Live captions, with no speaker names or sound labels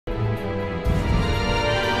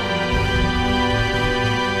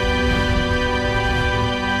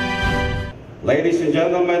Ladies and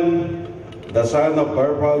gentlemen, the son of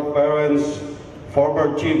our proud parents,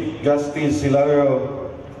 former Chief Justice Hilario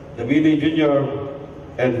P. Jr.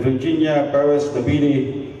 and Virginia Perez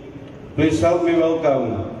Davide, please help me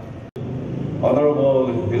welcome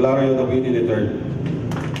Honorable Hilario Davide III.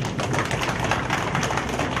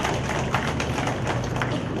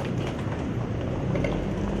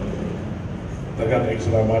 Daghang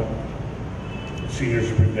salamat, Senior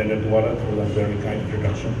Superintendent Wallet, for that very kind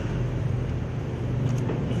introduction.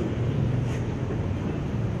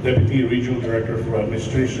 Deputy Regional Director for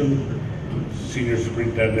Administration, Senior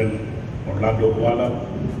Superintendent Orlando Wala,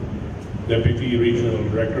 Deputy Regional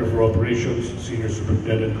Director for Operations, Senior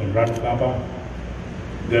Superintendent Conrad Capa,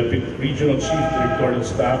 Deputy Regional Chief Directorial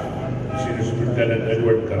Staff, Senior Superintendent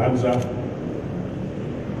Edward Carranza,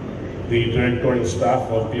 the Directorial Staff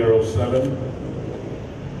of PRO 7,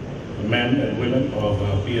 men and women of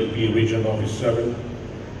PNP Region Office 7,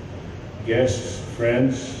 guests,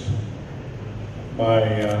 friends, my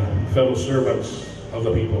fellow servants of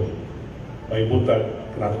the people, my buntag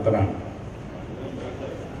kinatatanan.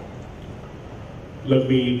 Let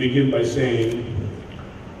me begin by saying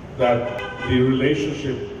that the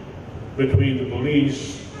relationship between the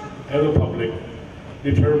police and the public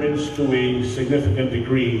determines to a significant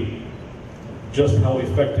degree just how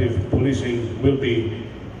effective policing will be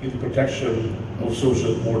in the protection of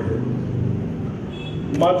social order.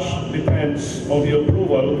 Much depends on the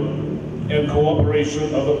approval and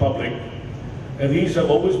cooperation of the public, and these have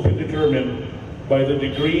always been determined by the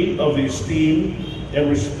degree of the esteem and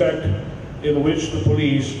respect in which the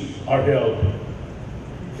police are held.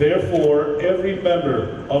 Therefore, every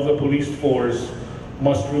member of the police force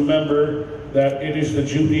must remember that it is his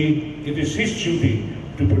duty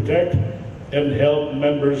to protect and help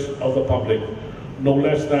members of the public, no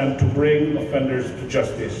less than to bring offenders to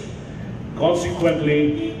justice.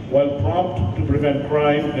 Consequently, while prompt to prevent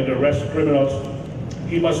crime and arrest criminals,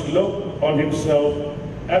 he must look on himself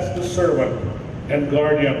as the servant and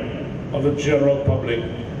guardian of the general public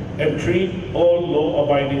and treat all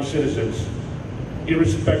law-abiding citizens,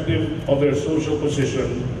 irrespective of their social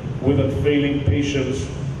position, with unfailing patience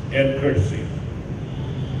and courtesy.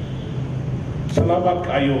 Salamat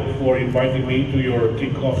kayo for inviting me to your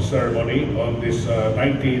kick-off ceremony on this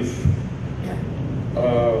 19th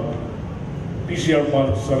PCR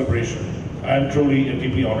month celebration. I am truly and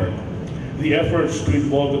deeply honored. The efforts to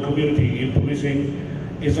involve the community in policing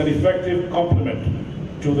is an effective complement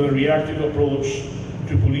to the reactive approach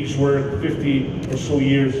to police work 50 or so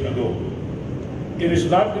years ago. It is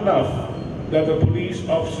not enough that the police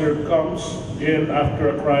officer comes in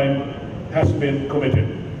after a crime has been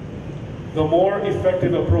committed. The more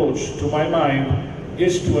effective approach, to my mind,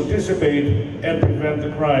 is to anticipate and prevent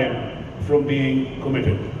the crime from being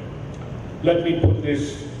committed. Let me put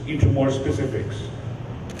this into more specifics.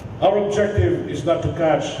 Our objective is not to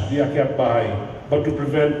catch the akyat bahay, but to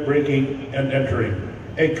prevent breaking and entering.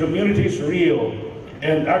 A community's real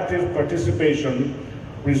and active participation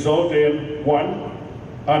result in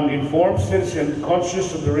 1, an informed citizen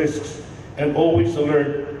conscious of the risks and always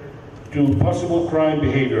alert to possible crime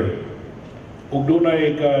behavior. Ug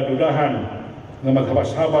dunay kadudahan nga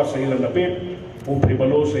maghabas-habas sa ilang lapit,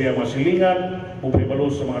 pumpribalo sa iyang masilingan, pumpribalo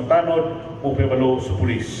sa mga tanod, pumpribalo sa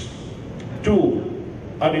pulis.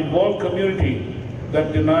 2, an involved community that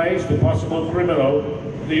denies the possible criminal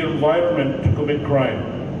the environment to commit crime.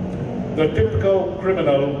 The typical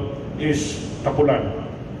criminal is tapulan.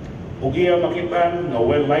 Ug iya makitaan nga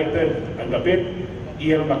well-lighted ang lapit,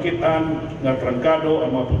 iya makitaan nga trangkado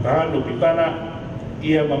ang mga putahan o pitana,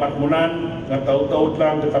 iya mamatmunan nga taud-taud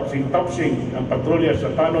lang katapsing-tapsing ang patrolya sa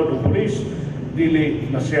tanod o pulis, dili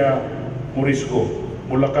na siya murisko,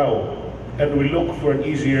 mulakaw, and we look for an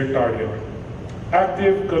easier target.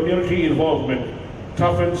 Active community involvement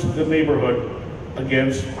toughens the neighborhood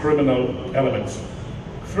against criminal elements.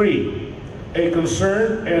 3, a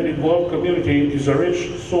concerned and involved community is a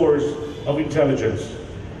rich source of intelligence.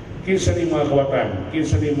 Kinsa ni mga kawatan,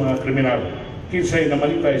 kinsa ni mga kriminal, kinsay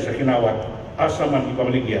namalitay sa kinawat, asa man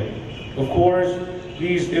ipamaligya. Of course,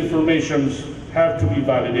 these informations have to be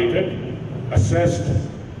validated, assessed,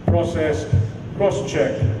 processed,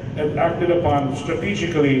 cross-checked, and acted upon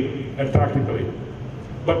strategically and tactically.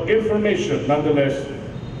 But information, nonetheless,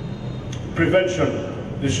 prevention,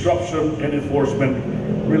 disruption, and enforcement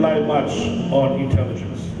rely much on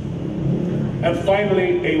intelligence. And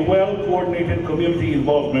finally, a well-coordinated community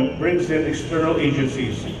involvement brings in external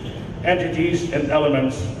agencies, entities, and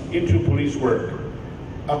elements into police work.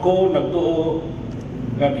 Ako nagtuo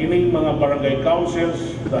nga kining mga barangay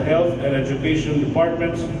councils, the health and education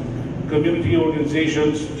departments, community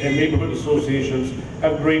organizations and neighborhood associations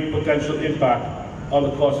have great potential impact on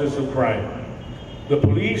the causes of crime. The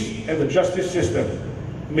police and the justice system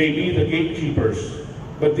may be the gatekeepers,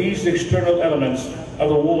 but these external elements are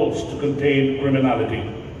the walls to contain criminality.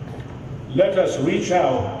 Let us reach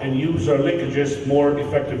out and use our linkages more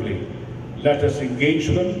effectively. Let us engage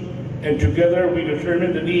them, and together we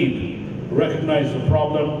determine the need, recognize the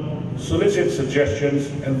problem, solicit suggestions,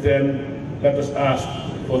 and then let us ask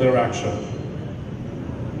for their action.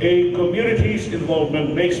 A community's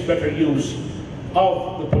involvement makes better use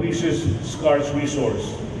of the police's scarce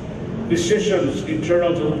resource. Decisions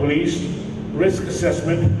internal to the police, risk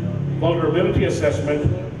assessment, vulnerability assessment,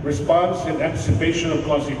 response and anticipation of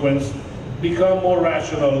consequence become more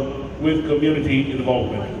rational with community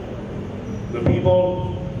involvement. The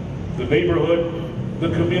people, the neighborhood, the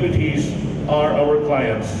communities are our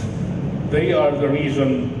clients. They are the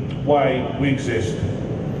reason why we exist.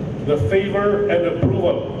 The favor and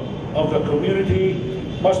approval of the community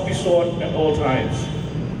must be sought at all times,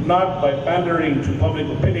 not by pandering to public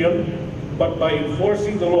opinion, but by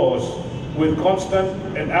enforcing the laws with constant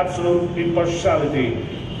and absolute impartiality,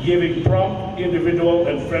 giving prompt, individual,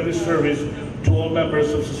 and friendly service to all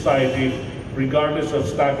members of society, regardless of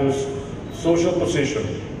status, social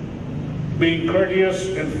position, being courteous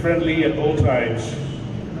and friendly at all times,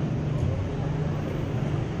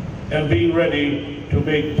 and being ready to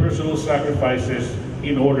make personal sacrifices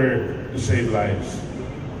in order to save lives.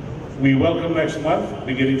 We welcome next month,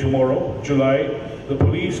 beginning tomorrow, July, the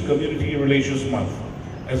Police Community Relations Month,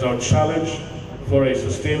 as our challenge for a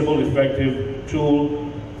sustainable, effective tool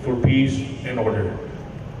for peace and order.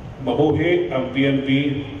 Mabuhi ang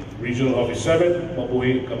PNP Regional Office 7,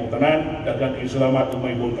 mabuhi kamong tanan, daghang salamat ug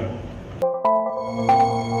may bulkan.